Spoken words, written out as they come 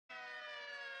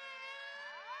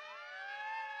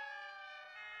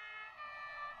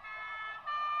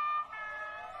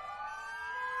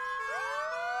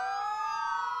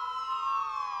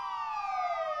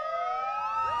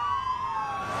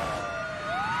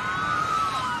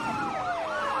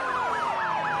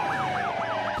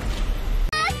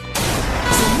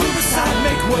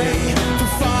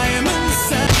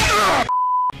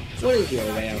your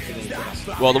way out of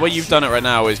it. Well, the way you've done it right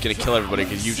now is going to kill everybody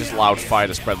because you've just allowed fire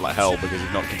to spread like hell because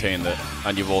you've not contained it,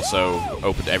 and you've also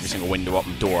opened every single window up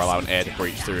and door, allowing air to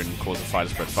breach through and cause the fire to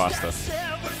spread faster,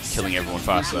 killing everyone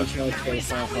faster.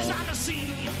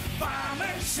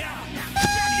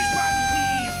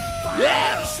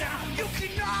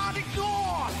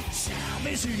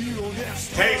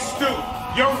 Hey, Stu!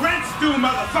 Your rent's due,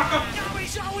 motherfucker!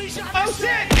 Oh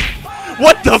shit!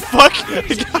 What the fuck?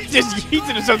 The guy just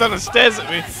yeeted himself down the stairs at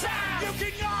me.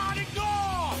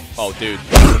 Oh, dude.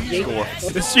 Score.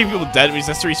 There's 3 people dead, means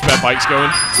there's 3 spare bikes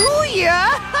going. Ooh,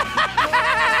 yeah!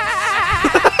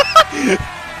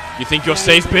 You think you're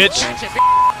safe, bitch?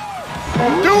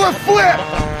 Do a flip!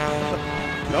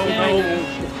 No,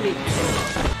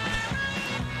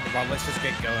 Well, let's just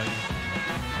get going.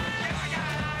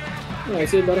 Alright,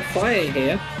 so about a fire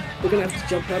here. We're gonna have to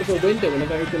jump out of a window in a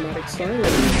very dramatic style.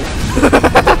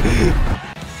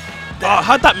 Oh,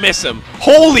 how'd that miss him?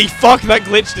 Holy fuck, that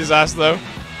glitched his ass, though.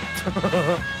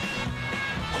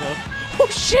 Oh,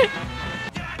 shit!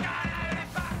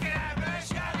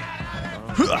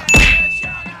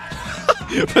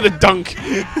 For the dunk.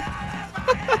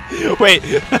 Wait,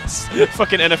 that's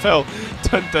fucking NFL.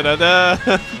 Dun, dun, dun,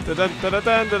 dun, dun, dun,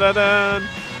 dun, dun, dun, dun.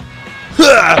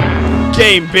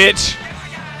 Game, bitch.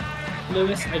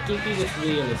 Lewis, I give you this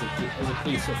wheel as a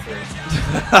piece of fruit.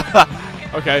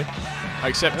 Okay, I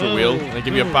accept your wheel and I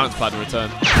give you a bounce pad in return.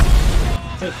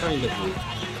 So kind of you.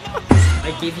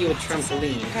 I give you a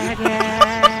trampoline.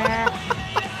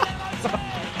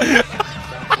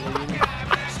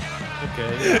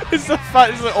 Okay. It's the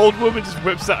fact that the old woman just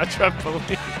whips out a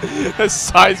trampoline the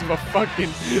size of a fucking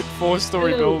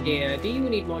 4-story Hello, building. dear. Do you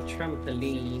need more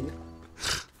trampoline?